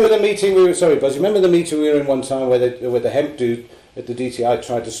you remember the meeting we were? Sorry, Buzz. You remember the meeting we were in one time where the hemp dude at the DTI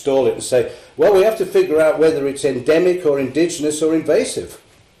tried to stall it and say, "Well, we have to figure out whether it's endemic or indigenous or invasive."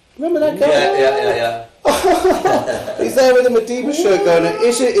 Remember that guy? Yeah. He's there with a Madiba shirt going,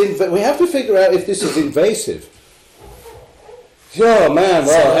 "Is it? We have to figure out if this is invasive." Oh man,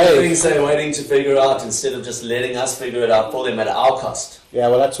 well, So hey. things they're waiting to figure out instead of just letting us figure it out for them at our cost. Yeah,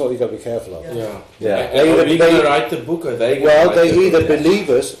 well, that's what you got to be careful of. Yeah. They Are we going either- to write the book, or they? Well, gonna they write the either book? believe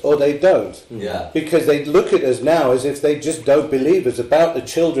us or they don't. Yeah. Because they look at us now as if they just don't believe us about the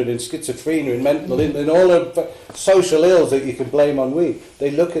children in schizophrenia and mental and all the social ills that you can blame on weed.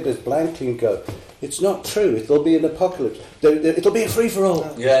 They look at us blankly and go, "It's not true. It'll be an apocalypse. It'll be a free-for-all."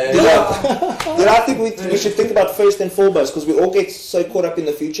 Then I think we should think about first and foremost, because we all get so caught up in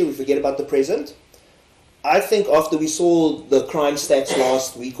the future, we forget about the present. I think after we saw the crime stats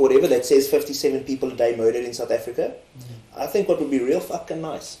last week or whatever that says 57 people a day murdered in South Africa, I think what would be real fucking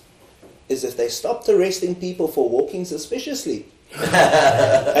nice is if they stopped arresting people for walking suspiciously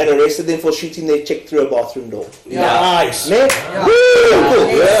and arrested them for shooting their chick through a bathroom door. Nice. Yeah.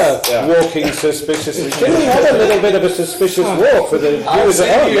 Yeah. Walking suspiciously. Can we have a little bit of a suspicious walk for the viewers at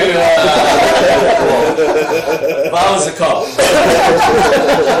home? If I was a cop.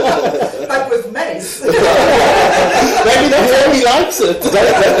 But with mace. Maybe that's how he likes it.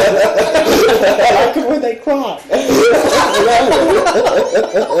 I like it when they cry.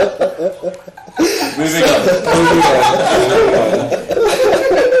 Moving on.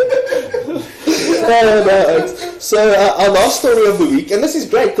 So our last story of the week, and this is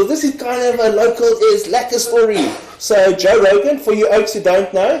great because this is kind of a local Lacquer story. So Joe Rogan, for you oaks who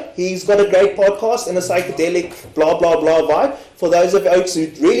don't know, he's got a great podcast and a psychedelic blah blah blah vibe. For those of oaks who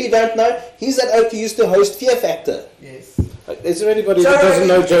really don't know, he's that oak who used to host Fear Factor. Yes. Is there anybody that doesn't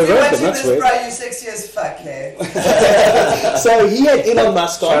know Joe Rogan? That's weird. Bro, you sexy as fuck, hey? So he had Elon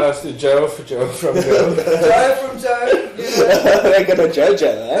Musk Shout on. out to Joe from Joe. Joe from Joe. You know. They're gonna JoJo,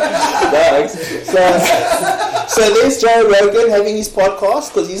 eh? So there's Joe Rogan having his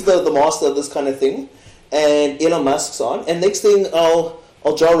podcast because he's the master of this kind of thing, and Elon Musk's on. And next thing, Joe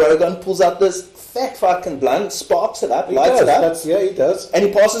Rogan pulls out this fat fucking blunt, sparks it up, lights it up. He does. And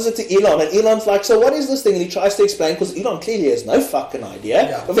he passes it to Elon, and Elon's like, "So what is this thing?" And he tries to explain, because Elon clearly has no fucking idea.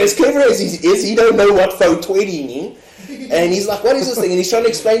 Yeah. If as clever as he is, he don't know what 420 mean. And he's like, "What is this thing?" And he's trying to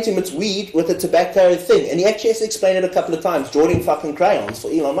explain to him it's weed with a tobacco thing. And he actually has to explain it a couple of times, drawing fucking crayons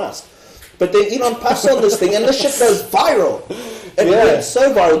for Elon Musk. But then Elon puffs on this thing, and the shit goes viral. It went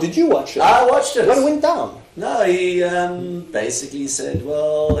so viral. Did you watch it? I watched it. What went down? No, he basically said,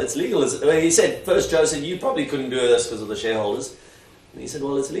 well, it's legal. He said, first Joe said, you probably couldn't do this because of the shareholders. And he said,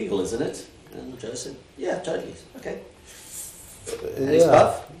 well, it's legal, isn't it? And Joe said, yeah, totally. Okay. And he's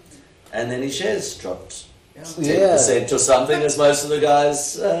puff. And then his shares dropped 10% or something, as most of the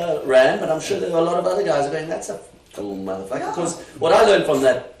guys ran. But I'm sure there were a lot of other guys going, that's a cool motherfucker. Because what I learned from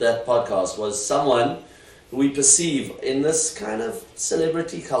that podcast was someone who we perceive in this kind of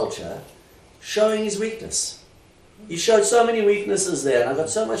celebrity culture showing his weakness. He showed so many weaknesses there, and I got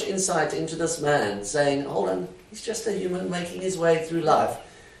so much insight into this man, saying, hold on, he's just a human making his way through life.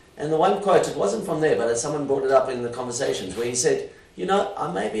 And the one quote, it wasn't from there, but someone brought it up in the conversations, where he said, you know,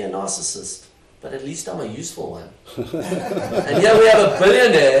 I may be a narcissist, but at least I'm a useful one. And here we have a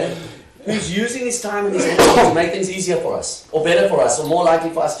billionaire who's using his time and his energy to make things easier for us, or better for us, or more likely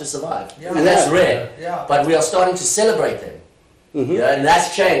for us to survive. Yeah. And that's rare. Yeah. But we are starting to celebrate them. Mm-hmm. Yeah, and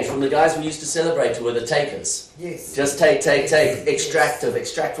that's changed from the guys we used to celebrate who were the takers. Yes. Just take, extractive,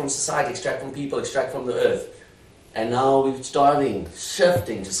 extract from society, extract from people, extract from the earth. And now we're shifting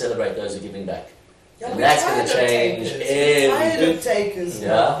to celebrate those who are giving back. Yeah, And we're that's tired going to of change takers. We're tired everything. of takers.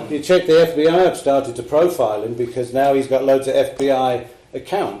 Yeah. If you check, the FBI have started to profile him because now he's got loads of FBI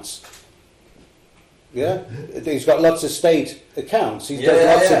accounts. Yeah, he's got lots of state accounts. He does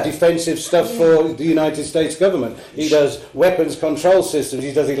lots of defensive stuff for the United States government. He does weapons control systems.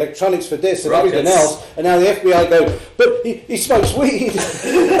 He does electronics for this and everything else. And now the FBI go, but he smokes weed.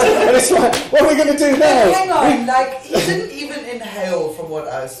 And it's like, what are we going to do now? Hang on, like he didn't even inhale, from what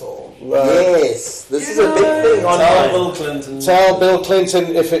I saw. Yes, this is a big thing. Tell Bill Clinton. Tell Bill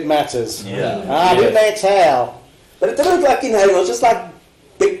Clinton if it matters. Yeah. Didn't they tell? But it didn't look like inhale. It was just like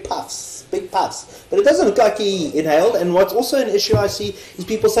big puffs. But it doesn't look like he inhaled. And what's also an issue I see is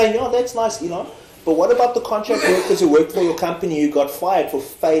people saying, "Oh, that's nice, Elon." But what about the contract workers who work for your company who got fired for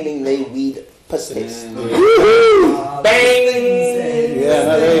failing their weed piss test? Bang! Yeah,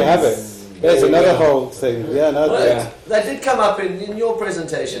 no, there you have it. There's another whole thing. Yeah, no, That did come up in your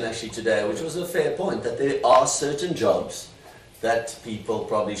presentation actually today, which was a fair point, that there are certain jobs that people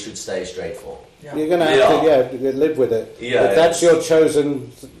probably should stay straight for. You're going to have to live with it. Yeah, if that's your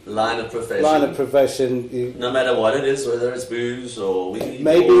chosen line of profession. No matter what it is, whether it's booze or weed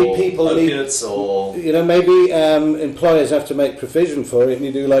or people opiates or... maybe employers have to make provision for it, and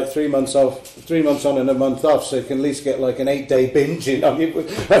you do like 3 months off, 3 months on and a month off, so you can at least get like an 8-day binge in on your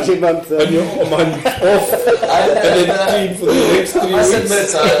month And you're a month off, and then clean for the next 3 I weeks. must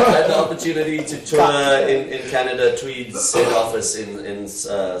admit, I had the opportunity to tour in Canada, Tweed's head office in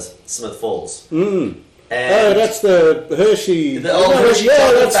Smith Falls. And that's the Hershey. The old Hershey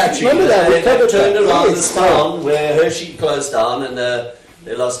chocolate factory. Remember that? They turned around Yes. this town where Hershey closed down, and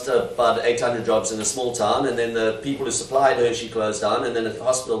they lost about 800 jobs in a small town, and then the people who supplied Hershey closed down, and then the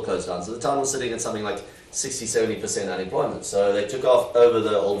hospital closed down. So the town was sitting at something like 60-70% unemployment. So they took over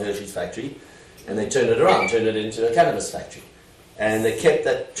the old Hershey's factory, and they turned it around, turned it into a cannabis factory. And they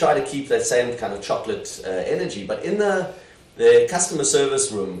tried to keep that same kind of chocolate energy. But in the customer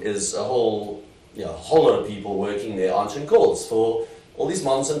service room is a whole lot of people working there answering calls for all these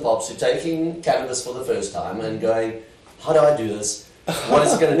moms and pops who are taking cannabis for the first time and going, how do I do this? What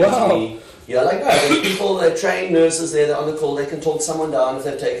is it going to do to me? There's people, they're trained nurses there, they're on the call, they can talk someone down if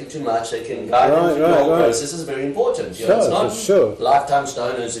they've taken too much, they can guide them through the whole process. This is very important. It's not lifetime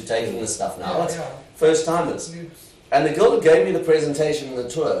stoners who are taking this stuff now, it's first timers. And the girl who gave me the presentation and the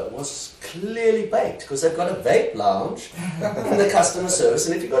tour was clearly baked, because they've got a vape lounge in the customer service,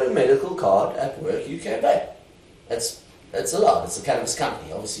 and if you've got a medical card at work, you can vape. It's allowed. It's a cannabis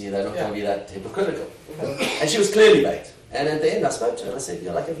company. Obviously, they're not going to be that hypocritical. And she was clearly baked. And at the end, I spoke to her and I said,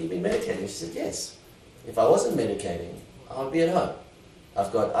 have you been medicating? She said, yes. If I wasn't medicating, I would be at home.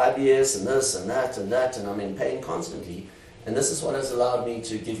 I've got IBS and this and that, and I'm in pain constantly. And this is what has allowed me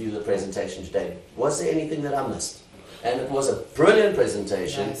to give you the presentation today. Was there anything that I missed? And it was a brilliant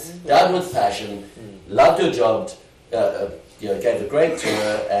presentation, done with passion, loved her job, gave a great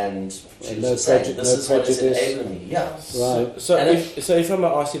tour, and she was just saying, this is what is enabling me. Yeah. Right. So if I may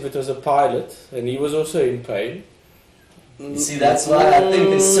ask, if it was a pilot, and he was also in pain. You see, that's why I think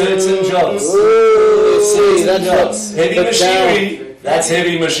there's certain jobs. Heavy machinery. That's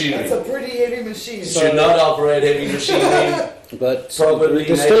heavy machinery. That's a pretty heavy machine. Should not operate heavy machinery. But probably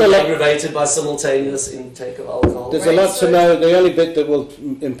there's still a lot aggravated by simultaneous intake of alcohol. There's a lot to know. The only bit that will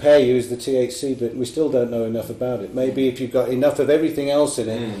impair you is the THC bit. We still don't know enough about it. Maybe if you've got enough of everything else in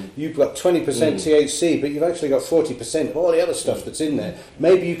it, you've got 20% THC, but you've actually got 40% of all the other stuff that's in there.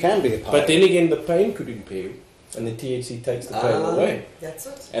 Maybe you can be a pilot. But then again, the pain could impair you, and the THC takes the pain away. That's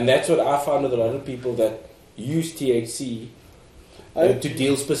it. And that's what I found with a lot of people that use THC to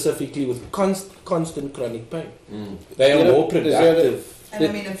deal specifically with constant chronic pain. They are more productive. And I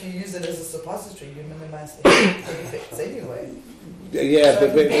mean, if you use it as a suppository, you minimize the effects anyway. Yeah, so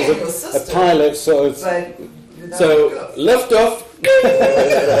but a pilot sort of... So, lift off.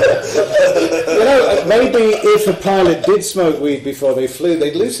 Maybe if a pilot did smoke weed before they flew,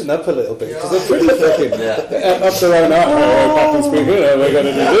 they'd loosen up a little bit, because they're pretty fucking up their own arm. Captain speaking, we're going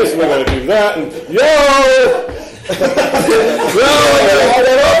to do this, we're going to do that, and we're going to head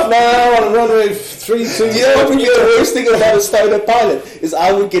it off now on runway 3, 2, The worst thing about a stoner pilot is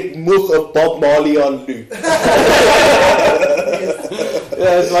I would get much of Bob Marley on loop.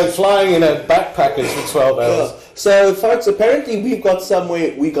 it's like flying in a backpackers for 12 hours. So, folks, apparently we've got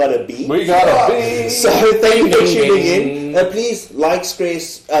somewhere we gotta be. So, thank you for tuning in. Please like, share,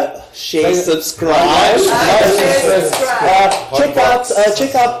 subscribe.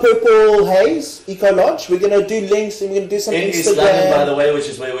 Check out Purple Haze Eco Lodge. We're gonna do links and we're gonna do some in Instagram. East London, by the way, which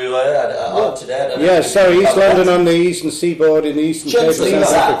is where we were today. East London on the eastern seaboard in the eastern Cape of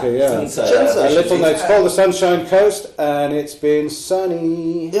South Africa. A little night. It's called the Sunshine Coast, and it's been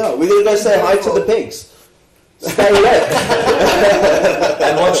sunny. Yeah, we're gonna go say hi to the pigs. Stay away.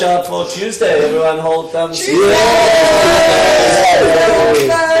 And watch out for Tuesday. Everyone hold thumbs. Yeah.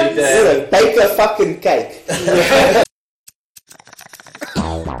 Big day. Bake a fucking cake.